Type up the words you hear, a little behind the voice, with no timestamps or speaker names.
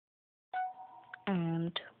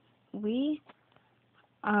and we,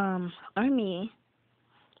 Army,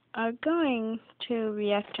 are going to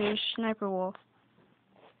Reactor Sniper Wolf.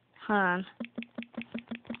 Hold on.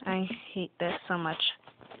 I hate this so much.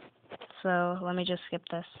 So, let me just skip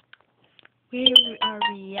this. We are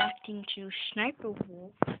reacting to Sniper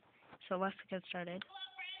Wolf. So, let's get started. Hello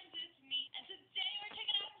friends, it's me, and today we're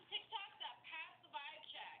checking out some TikToks that pass the vibe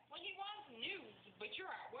check. When he wants news, but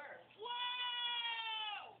you're at work.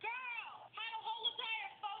 Whoa! Girl! Had a whole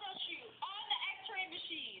entire photo shoot on the X-ray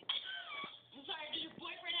machine. I'm sorry, does your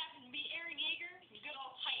boyfriend happen to be Aaron Yeager? Good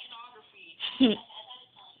old Titanography.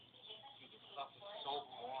 So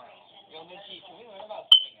boring. Yo, Nikki, can we learn about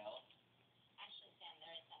something else? Actually, Sam,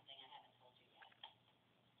 there is something I haven't told you yet.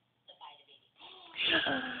 The Bite a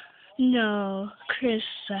Baby. No, Chris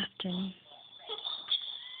Sefton.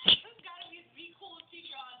 This has got to be the coolest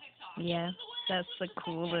teacher on TikTok. Yeah, that's the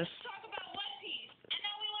coolest. Talk about One Piece, and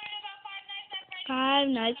now we learn about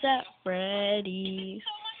Five Nights at Freddy's.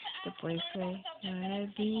 The boyfriend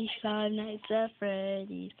wanna be Five Nights at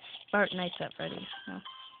Freddy's. Bart Nights at Freddy's. No.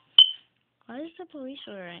 Why is the police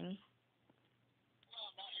ring? Well,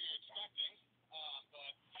 not who you're expecting, but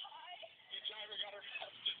the driver got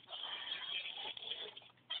arrested.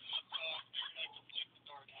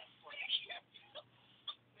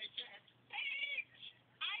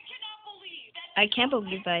 I cannot believe that. I can't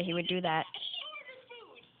believe that he would do that. She ordered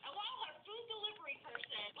food, and while her food delivery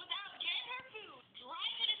person was out getting her food,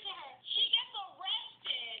 driving it to her, she gets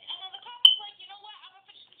arrested. And then the cop was like, you know what? I'm gonna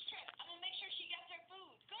finish this trip. I'm gonna make sure she gets her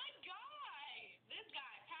food. Good guy. This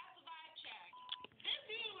guy passed the vibe check. This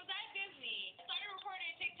dude was at Disney. Started recording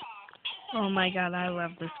a TikTok. Oh my god, I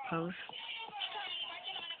love this pose.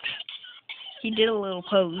 He did a little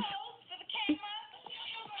pose.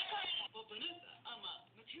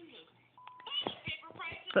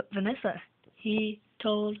 But Vanessa, he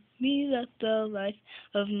told me that the life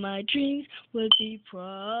of my dreams would be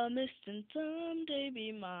promised and someday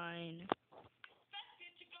be mine.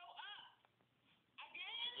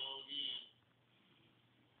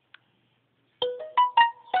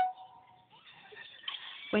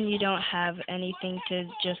 When you don't have anything to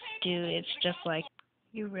just do, it's just like,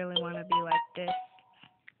 you really want to be like this.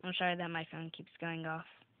 I'm sorry that my phone keeps going off.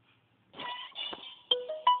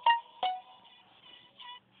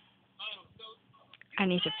 I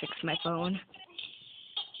need to fix my phone.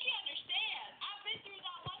 She understands. I've been through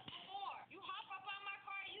that once before. You hop up on my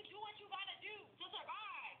car, you do what you gotta do to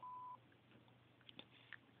survive.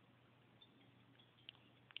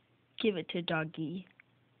 Give it to Doggy.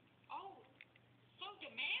 Oh, so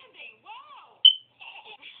demanding. Whoa.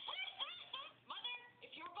 Mother,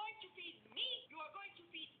 if you're going to feed me, you are going to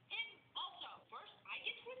feed him also. First, I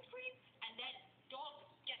get whipped cream, and then dog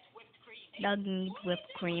gets whipped cream. Dog needs whipped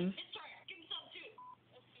cream. It's her. Give me some too.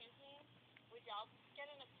 Excuse me, would y'all get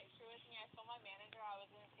in a picture with me? I told my manager I was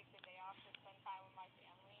going to take the day off to spend time with my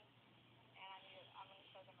family, and I'm going to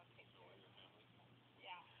show them a picture.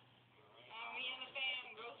 Yeah. Me and the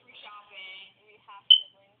fam, grocery shopping. We have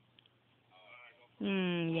siblings.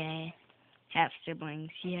 Yeah. Half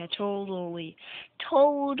siblings. Yeah, totally.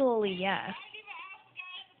 Totally, yeah. I didn't even ask the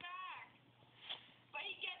guy in the back. But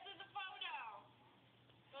he gets in the photo.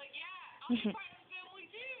 Like, yeah, I'm part of the family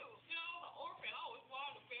too. You know, the orphan always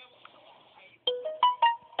wanted a family.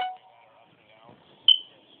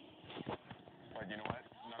 Like, you know what?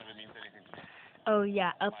 None of it means anything to me. Oh,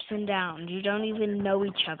 yeah, ups and downs. You don't even know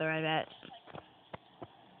each other, I bet.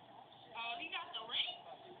 Oh, he got the ring?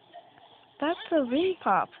 That's a ring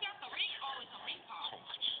pop. He got the ring? Oh, it's a ring pop.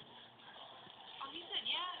 Oh, he said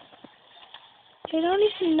yes. They don't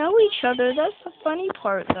even know each other. That's the funny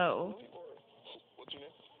part, though. What's your name?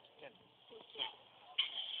 Ken.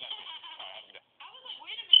 I was like,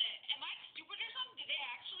 wait a minute. Am I stupid or something? Did they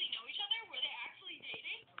actually know each other? Were they actually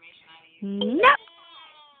dating? Information out of you. No.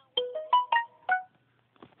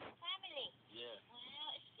 Family. Yeah.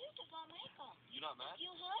 Well, it's beautiful makeup. You not mad? You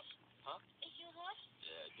hush? Huh? Is you hush?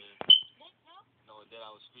 Yeah, I did. No? No, I did.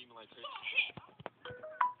 I was screaming like crazy. Oh, shit.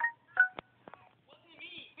 Wasn't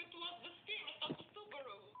me. It was the spirit of the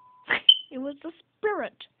Subaru. It was the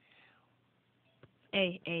spirit.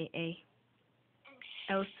 A.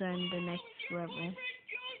 Elsa in the next level.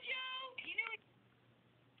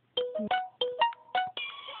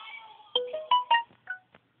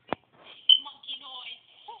 Monkey noise.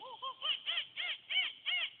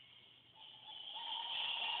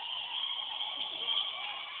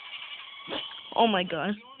 Oh my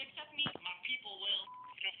god. You don't accept me? My people will.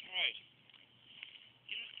 Get off the ride.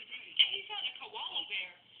 Get off the ride. And he found a koala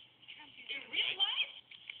bear. In real life?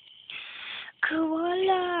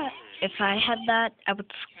 Koala. If I had that, I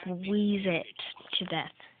would squeeze it to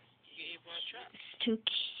death. too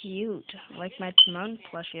cute, like my Timon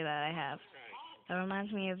plushie that I have. That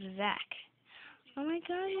reminds me of Zach. Oh my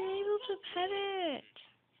god, you're able to pet it.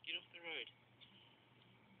 Get off the road.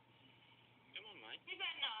 Come on, mate. He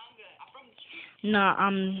said, no, I'm good. I promise you. No,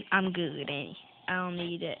 I'm good, eh? I don't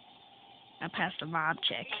need it. I passed the vibe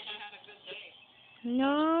check. I had a good day.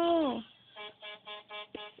 No.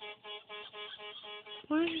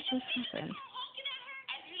 Why did this happen? Honking at her.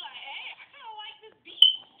 I'd be like, hey, I kind of like this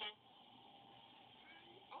beat.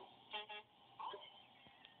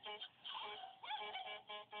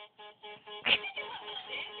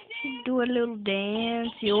 Do a little dance,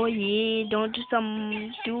 oh yeah, don't do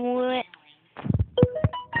some, do it.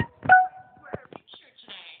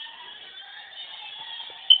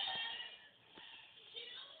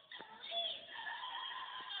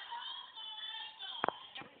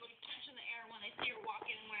 Everybody punch in the air when they see her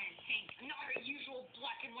walking and wearing pink. Not her usual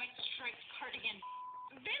black and white striped cardigan.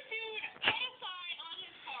 This dude put a sign on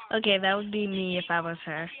his car. Okay, that would be me if I was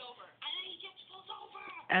her. Be over. And then he gets pulled over.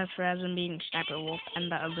 As for Asm being Sniper Wolf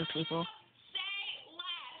and the other people. Say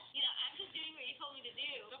less. You know, I'm just doing what you told me to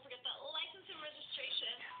do. Don't forget the license and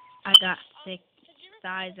registration. I got thick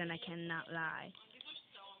thighs and I cannot lie. These are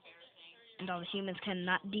so embarrassing. And all the humans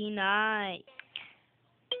cannot deny.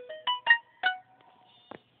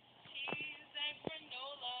 He's a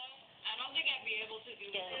granola. I don't think I'd be able to do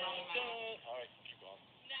this with all of my Alright, keep going.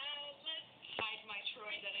 Now let's hide my Troy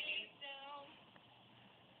identity.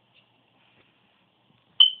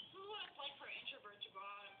 Who would have liked for an introvert to go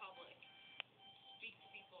out in public? Speak to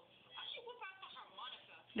people. I should whip out the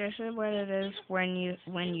harmonica. This is what it is when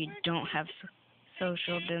you don't have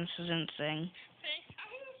social distancing. I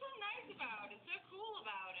mean, they're so nice about it. They're cool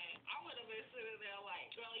about it. I would have been sitting there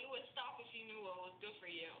like, girl, you would stop if you knew what was good for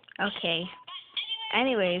you. Okay. But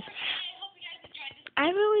Anyways, I hope you guys enjoyed this. I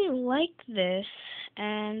really like this,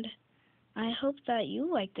 and I hope that you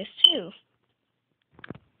like this too.